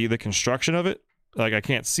 looking at the construction of it, like I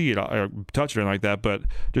can't see it or touch it or anything like that, but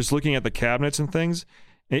just looking at the cabinets and things,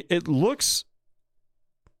 it looks,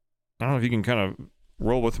 I don't know if you can kind of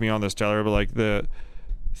roll with me on this, Tyler, but like the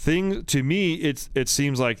thing, to me, it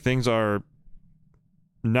seems like things are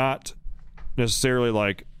not necessarily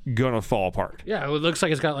like gonna fall apart. Yeah, it looks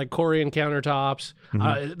like it's got like Corian countertops.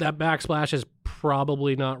 That backsplash is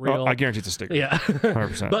probably not real. Oh, I guarantee it's a sticker. Yeah,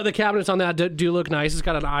 100%. But the cabinets on that do look nice. It's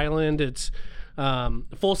got an island. It's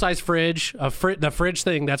full size fridge. The fridge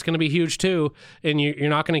thing that's going to be huge too. And you're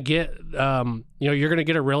not going to get you're going to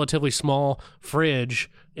get a relatively small fridge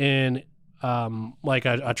in like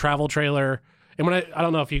a travel trailer. And when I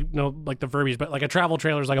don't know if you know like the verbiage, but like a travel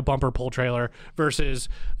trailer is like a bumper pull trailer versus,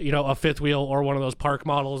 you know, a fifth wheel or one of those park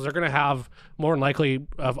models. They're going to have more than likely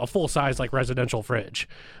a full size like residential fridge.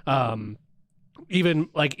 Even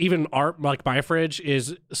my fridge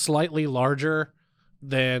is slightly larger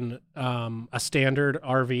than a standard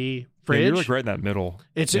RV fridge. Yeah, you're like right in that middle.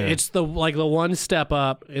 It's the one step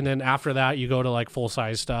up, and then after that you go to like full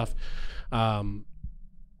size stuff.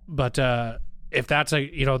 But if that's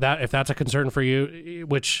a concern for you,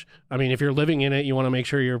 which I mean, if you're living in it, you want to make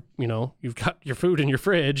sure you've got your food in your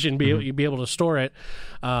fridge and you be able to store it.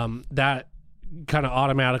 That kind of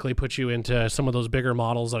automatically puts you into some of those bigger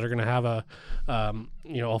models that are going to have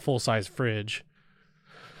a full size fridge.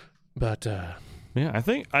 But yeah, I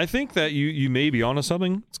think that you may be onto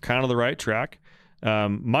something. It's kind of the right track.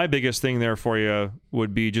 My biggest thing there for you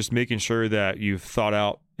would be just making sure that you've thought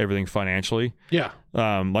out everything financially. yeah,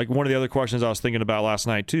 Like one of the other questions I was thinking about last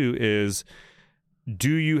night too is, do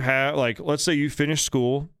you have, like, let's say you finish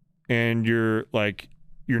school and you're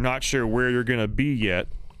not sure where you're going to be yet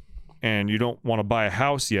and you don't want to buy a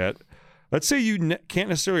house yet. Let's say you can't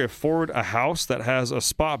necessarily afford a house that has a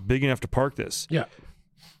spot big enough to park this. yeah.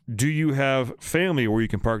 Do you have family where you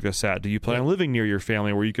can park this at? Do you plan on living near your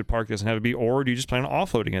family where you could park this and have it be, or do you just plan on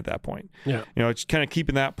offloading at that point? Yeah. You know, it's kind of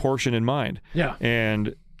keeping that portion in mind. Yeah.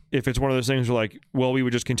 And if it's one of those things where like, well, we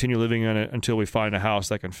would just continue living in it until we find a house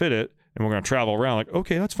that can fit it and we're going to travel around, like,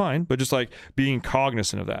 okay, that's fine. But just like being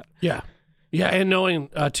cognizant of that. Yeah. Yeah. And knowing,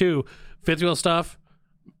 too, fifth wheel stuff,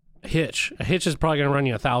 a hitch is probably going to run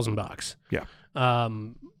you $1,000. Yeah.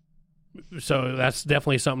 So that's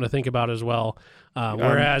definitely something to think about as well.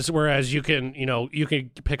 Whereas you can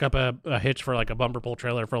pick up a hitch for like a bumper pull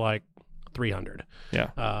trailer for like $300.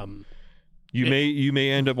 Yeah. You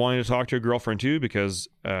may end up wanting to talk to your girlfriend too, because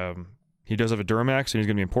he does have a Duramax and he's going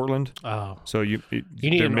to be in Portland. Oh, So you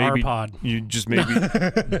need an R-Pod. You just maybe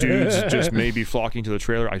dudes just may be flocking to the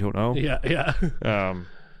trailer. I don't know. Yeah.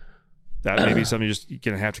 That may be something you're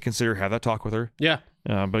going to have to consider. Have that talk with her. Yeah.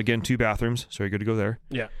 But again, 2 bathrooms, so you're good to go there.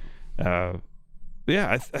 Yeah.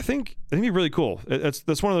 I think it'd be really cool.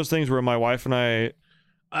 That's one of those things where my wife and I.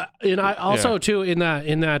 And I also too in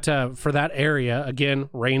that for that area, again,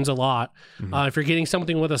 rains a lot. Mm-hmm. If you're getting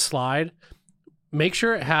something with a slide, make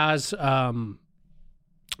sure it has.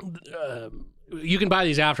 You can buy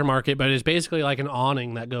these aftermarket, but it's basically like an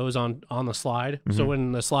awning that goes on the slide. Mm-hmm. So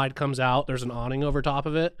when the slide comes out, there's an awning over top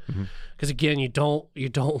of it. Because again, you don't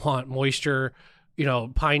want moisture,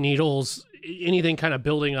 pine needles, anything kind of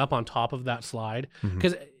building up on top of that slide,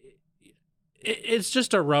 because it's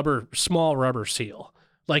just a small rubber seal.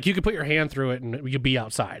 Like you could put your hand through it and you'd be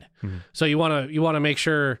outside. So you want to make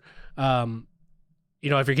sure, if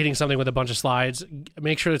you're getting something with a bunch of slides,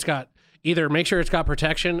 make sure it's got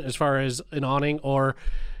protection as far as an awning, or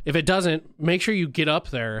if it doesn't, make sure you get up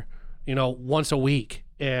there, once a week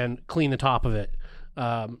and clean the top of it.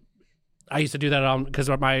 I used to do that because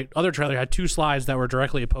my other trailer had 2 slides that were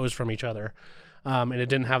directly opposed from each other. And it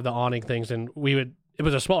didn't have the awning things. And we would it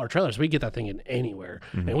was a smaller trailer, so we get that thing in anywhere.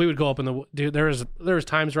 And we would go up in the dude. There was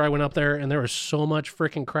times where I went up there and there was so much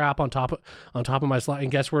freaking crap on top of my slide.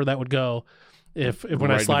 And guess where that would go if when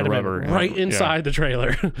Right I slide into them the in, rubber. right Yeah. inside the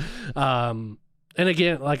trailer. And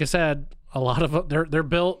again, like I said, a lot of they're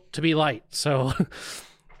built to be light, so.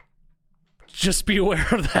 Just be aware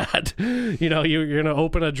of that. You know, you're going to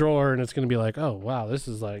open a drawer and it's going to be like, oh, wow, this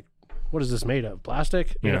is like, what is this made of?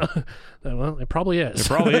 Plastic? You know? Well, it probably is. It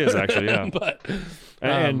probably is, actually, yeah. But,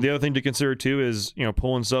 And the other thing to consider too is, you know,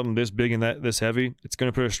 pulling something this big and this heavy, it's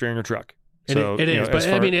going to put a strain on your truck. So, it you know, is. But as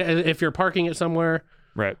I far- mean, if you're parking it somewhere,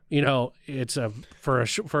 right. you know, it's for a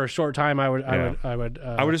short time. I would I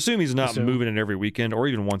would assume he's not moving it every weekend or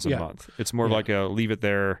even once a Yeah. month. It's more like a leave it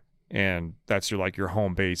there, and that's your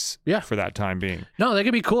home base for that time being. No, that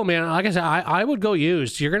could be cool, man. Like I said, I would go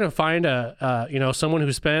used. You're gonna find someone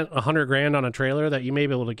who spent $100,000 on a trailer that you may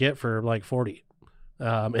be able to get for like 40.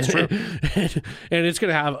 And it's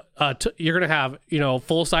gonna have you're gonna have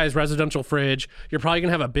full size residential fridge. You're probably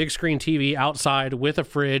gonna have a big screen TV outside with a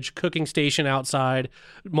fridge, cooking station outside,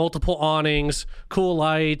 multiple awnings, cool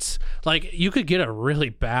lights. Like you could get a really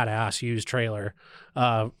badass used trailer,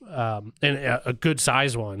 and a good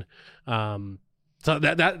size one. So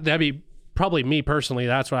that'd be probably me personally.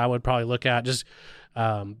 That's what I would probably look at. Just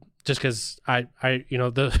because I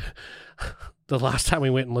the last time we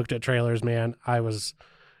went and looked at trailers, man,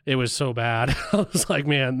 it was so bad. I was like,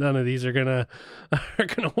 man, none of these are gonna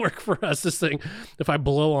work for us. This thing, if I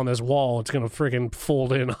blow on this wall, it's gonna freaking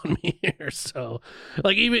fold in on me here. So,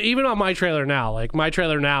 like, even on my trailer now, like my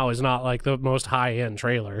trailer now is not like the most high end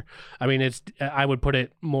trailer. I mean, I would put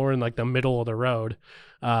it more in like the middle of the road.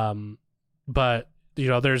 But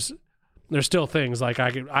there's still things like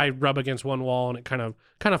I rub against one wall and it kind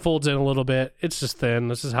of folds in a little bit. It's just thin.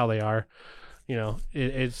 This is how they are.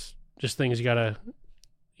 It's just things you gotta,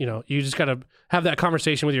 you just gotta have that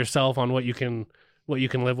conversation with yourself on what you can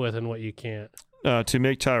live with and what you can't. To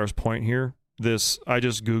make Tyler's point here, I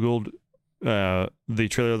just Googled the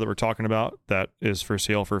trailer that we're talking about that is for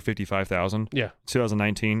sale for $55,000. Yeah.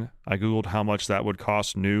 2019. I Googled how much that would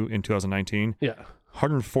cost new in 2019. Yeah.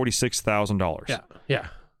 $146,000. Yeah.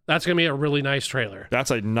 That's gonna be a really nice trailer.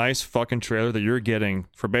 That's a nice fucking trailer that you're getting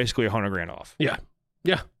for basically $100,000 off. Yeah.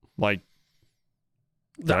 Like,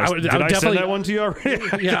 I would send definitely that one to you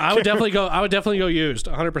already? yeah, I would definitely go used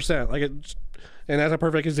 100%. Like and that's a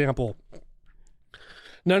perfect example.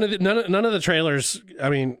 None of the trailers, I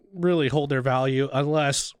mean, really hold their value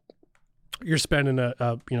unless you're spending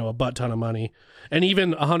a butt ton of money. And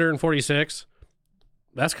even 146,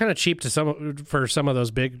 that's kind of cheap for some of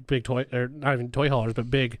those big toy, or not even toy haulers,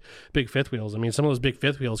 but big fifth wheels. I mean, some of those big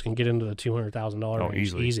fifth wheels can get into the $200,000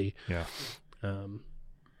 range easy. Yeah.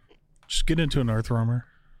 Just get into an earth roamer.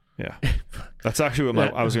 Yeah. That's actually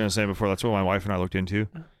what I was going to say before. That's what my wife and I looked into.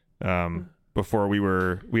 Before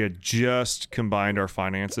we had just combined our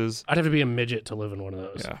finances. I'd have to be a midget to live in one of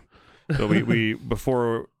those. Yeah. So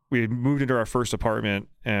before we moved into our first apartment,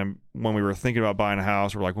 and when we were thinking about buying a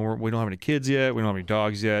house, we're like, well, we don't have any kids yet. We don't have any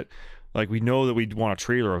dogs yet. Like, we know that we'd want a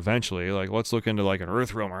trailer eventually. Like, let's look into like an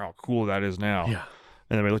earth roamer, how cool that is now. Yeah.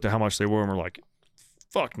 And then we looked at how much they were, and we're like,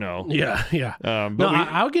 fuck no. Yeah. But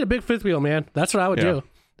I would get a big fifth wheel, man. That's what I would do.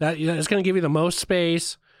 That it's going to give you the most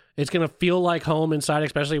space. It's going to feel like home inside,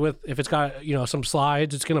 especially if it's got some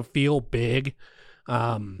slides. It's going to feel big,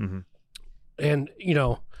 and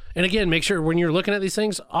and again, make sure when you're looking at these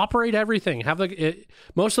things, operate everything.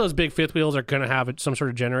 Most of those big fifth wheels are going to have some sort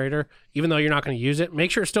of generator, even though you're not going to use it.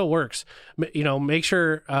 Make sure it still works. Make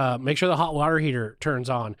sure the hot water heater turns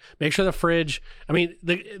on. Make sure the fridge. I mean,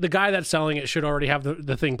 the guy that's selling it should already have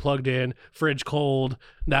the thing plugged in, fridge cold,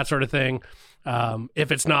 that sort of thing.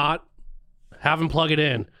 If it's not, have him plug it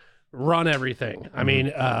in. Run everything. I mean,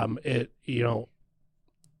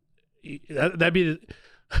 that'd be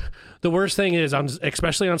the worst thing is,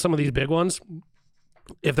 especially on some of these big ones,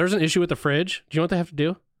 if there's an issue with the fridge, do you know what they have to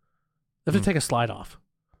do? They have to take a slide off.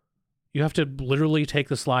 You have to literally take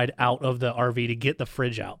the slide out of the RV to get the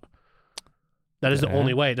fridge out. That is the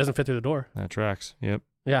only way. It doesn't fit through the door. that tracks. Yep.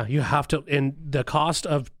 Yeah, you have to. And the cost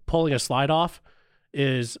of pulling a slide off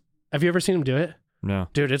is, have you ever seen them do it? No.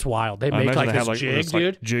 Dude, it's wild. They I make imagine like they this have, jig, this,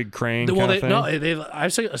 dude. Jig crane Well, kind of thing.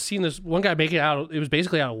 I've seen this one guy make it out. It was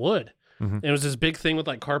basically out of wood. Mm-hmm. And it was this big thing with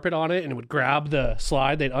like carpet on it, and it would grab the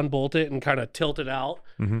slide. They'd unbolt it and kind of tilt it out,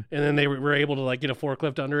 and then they were able to like get a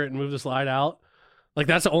forklift under it and move the slide out. Like,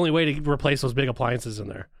 that's the only way to replace those big appliances in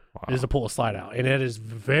there is to pull a slide out, and it is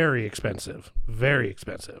very expensive, very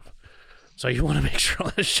expensive. So you want to make sure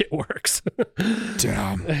all that shit works.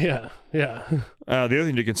 Damn. Yeah. The other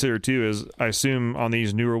thing to consider too is, I assume on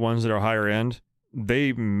these newer ones that are higher end,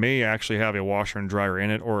 they may actually have a washer and dryer in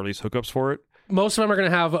it, or at least hookups for it. Most of them are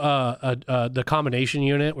going to have the combination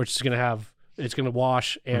unit, which is going to have, it's going to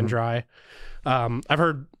wash and dry. I've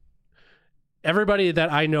heard everybody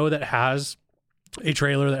that I know that has a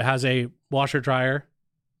trailer that has a washer dryer,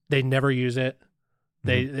 they never use it.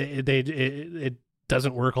 It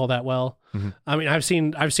doesn't work all that well. I mean, I've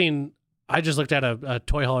seen. I just looked at a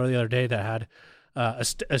toy hauler the other day that had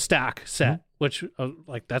a stack set, which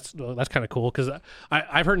like that's kind of cool because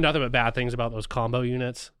I've heard nothing but bad things about those combo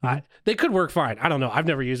units. They could work fine. I don't know. I've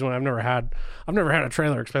never used one. I've never had a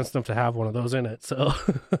trailer expensive enough to have one of those in it. So,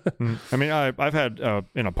 I mean, I've had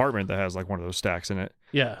an apartment that has like one of those stacks in it.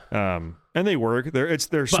 yeah. And they work.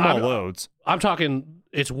 They're small loads. I'm talking.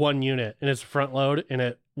 It's one unit and it's front load and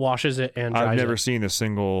it washes it and dries I've never it. seen the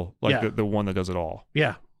single the one that does it all.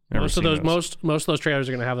 Yeah. Never Most of seen those most of those trailers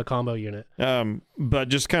are going to have the combo unit. But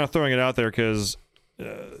just kind of throwing it out there because,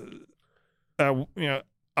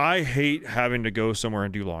 I hate having to go somewhere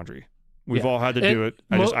and do laundry. We've all had to do it.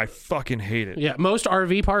 I fucking hate it. Yeah, most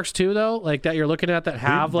RV parks too, though, like that you're looking at that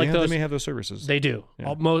have those. They may have those services. They do.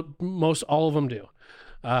 Yeah. Most all of them do.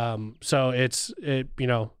 So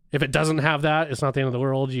if it doesn't have that, it's not the end of the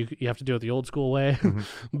world. You have to do it the old school way.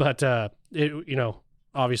 But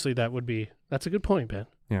obviously that's a good point, Ben.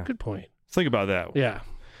 Yeah. Good point. Think about that. Yeah.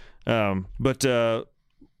 But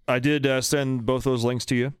I did send both those links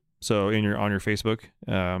to you. So on your Facebook.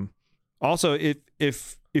 Also,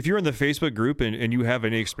 if you're in the Facebook group and you have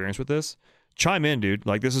any experience with this, chime in, dude.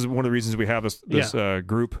 Like this is one of the reasons we have this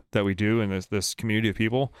group that we do and this community of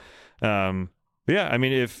people. Yeah, I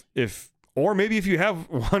mean, or maybe if you have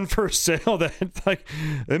one for sale that like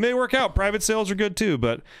it may work out. Private sales are good too,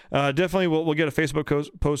 but definitely we'll get a Facebook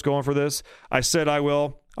post going for this. I said I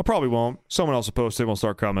will. I probably won't. Someone else will post it. We'll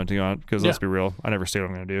start commenting on it because let's be real. I never say what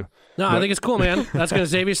I'm going to do. No, I think it's cool, man. That's going to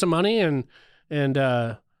save you some money and here's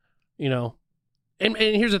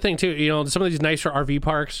the thing too. Some of these nicer RV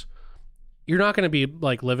parks, you're not going to be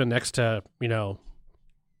like living next to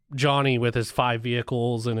Johnny with his 5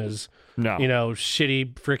 vehicles and his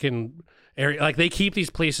shitty freaking area. Like they keep these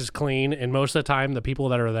places clean, and most of the time the people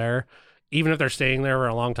that are there, even if they're staying there for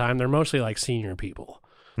a long time, they're mostly like senior people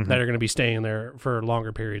that are going to be staying there for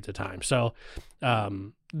longer periods of time. So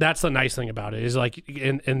that's the nice thing about it is like,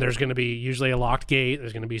 and there's going to be usually a locked gate.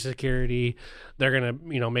 There's going to be security. They're going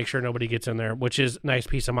to make sure nobody gets in there, which is nice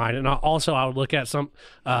peace of mind. And also I would look at some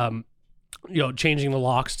changing the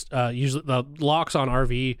locks. Usually the locks on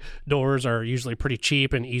RV doors are usually pretty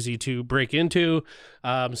cheap and easy to break into.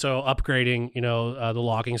 So upgrading, the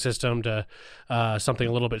locking system to something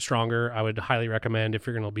a little bit stronger, I would highly recommend if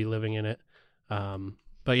you're going to be living in it.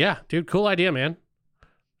 But yeah, dude, cool idea, man.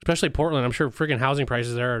 Especially Portland. I'm sure freaking housing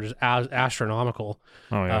prices there are just astronomical.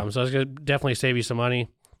 Oh yeah. So it's going to definitely save you some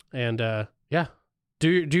money. And do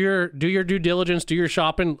your due diligence, do your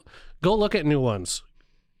shopping. Go look at new ones.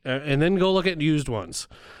 And then go look at used ones.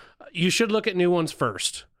 You should look at new ones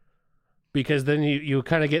first, because then you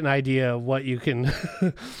kind of get an idea of what you can,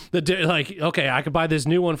 okay, I could buy this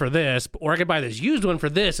new one for this, or I could buy this used one for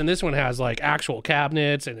this, and this one has like actual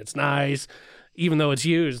cabinets and it's nice, even though it's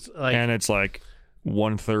used. And it's like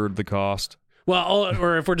 1/3 the cost. Well,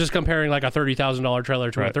 or if we're just comparing like a $30,000 trailer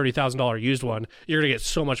to a $30,000 used one, you're gonna get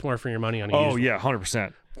so much more for your money on a used one.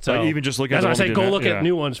 100%. So like even just look at. As I say, go look at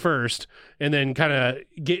new ones first, and then kind of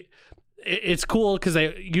get. It's cool because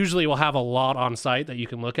they usually will have a lot on site that you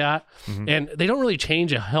can look at, and they don't really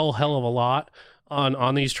change a hell of a lot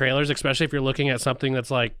on these trailers, especially if you're looking at something that's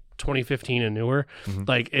like 2015 and newer.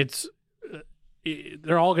 Like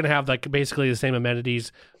they're all going to have like basically the same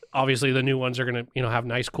amenities. Obviously, the new ones are going to have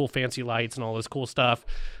nice, cool, fancy lights and all this cool stuff.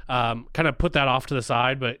 Kind of put that off to the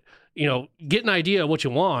side, but get an idea of what you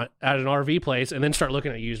want at an RV place, and then start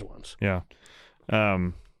looking at used ones. Yeah.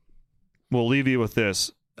 We'll leave you with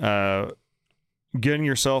this. Getting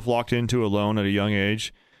yourself locked into a loan at a young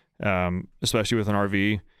age, especially with an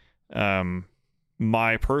RV.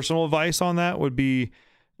 My personal advice on that would be,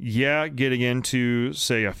 getting into,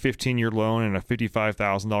 say, a 15-year loan and a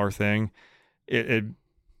 $55,000 thing.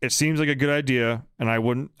 It seems like a good idea, and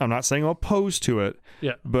I'm not saying I'm opposed to it.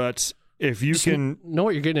 Yeah. But if you can know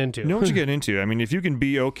what you're getting into. Know what you're getting into. I mean, if you can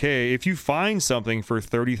be okay, if you find something for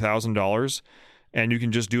 $30,000 and you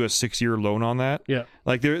can just do a 6-year loan on that. Yeah.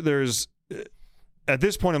 Like there's at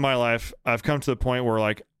this point in my life, I've come to the point where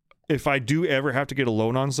like if I do ever have to get a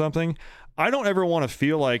loan on something, I don't ever want to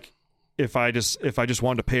feel like if I just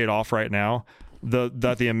wanted to pay it off right now,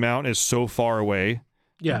 that the amount is so far away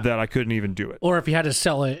that I couldn't even do it. Or if you had to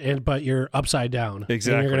sell it but you're upside down.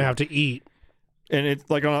 Exactly. And you're going to have to eat and it's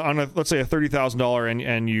like on a let's say a $30,000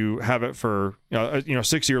 and you have it for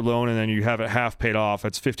 6-year loan, and then you have it half paid off.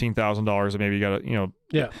 It's $15,000, and maybe you got to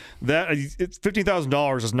that it's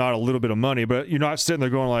 $15,000 is not a little bit of money, but you're not sitting there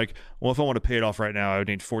going like, well, if I want to pay it off right now, I would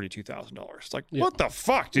need $42,000. It's like, what the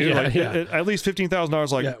fuck, dude? At least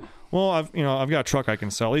 $15,000. Like, well, I've got a truck I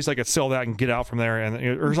can sell. At least I could sell that and get out from there,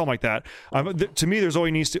 and or something like that. To me, there's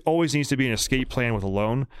always needs to be an escape plan with a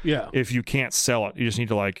loan. Yeah. If you can't sell it, you just need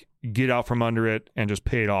to like get out from under it and just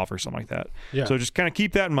pay it off or something like that. Yeah. So just kind of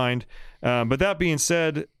keep that in mind. But that being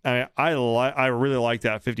said, I really like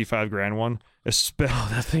that $55,000 one.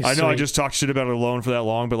 Especially, I know I just talked shit about a loan for that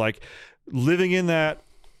long, but like living in that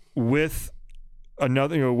with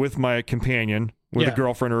another, with my companion, with a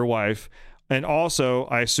girlfriend or a wife. And also,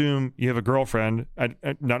 I assume you have a girlfriend.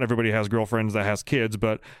 Not everybody has girlfriends that has kids,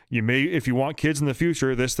 but you may, if you want kids in the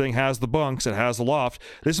future, this thing has the bunks, it has the loft.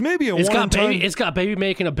 This may be a it's got baby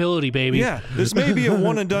making ability, baby. Yeah, this may be a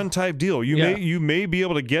one and done type deal. You may be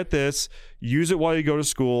able to get this, use it while you go to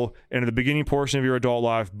school, and in the beginning portion of your adult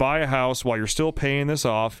life, buy a house while you're still paying this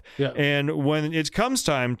off. Yeah. And when it comes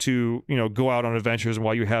time to go out on adventures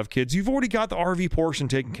while you have kids, you've already got the RV portion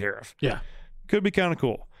taken care of. Yeah, could be kind of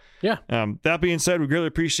cool. Yeah. That being said, we really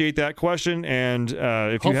appreciate that question, and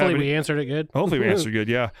if hopefully we answered it good. Hopefully we answered good.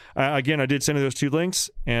 Yeah. Again, I did send you those 2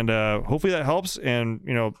 links, and hopefully that helps. And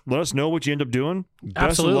let us know what you end up doing.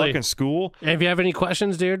 Best of luck in school. And if you have any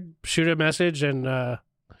questions, dude, shoot a message, and Ben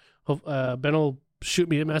will shoot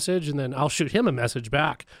me a message, and then I'll shoot him a message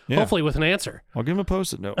back. Yeah. Hopefully with an answer. I'll give him a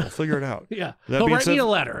Post-it note. We'll figure it out. Yeah. He'll write me a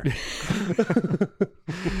letter.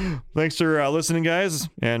 Thanks for listening, guys,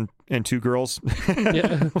 and 2 girls.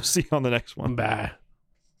 Yeah. We'll see you on the next one. Bye.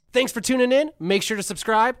 Thanks for tuning in. Make sure to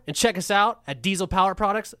subscribe and check us out at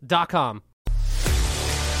dieselpowerproducts.com.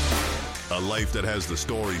 A life that has the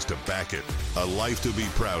stories to back it. A life to be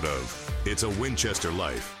proud of. It's a Winchester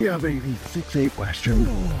life. Yeah, baby. 6'8" Western.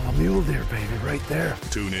 Oh, mule deer, baby, right there.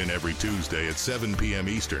 Tune in every Tuesday at 7 p.m.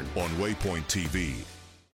 Eastern on Waypoint TV.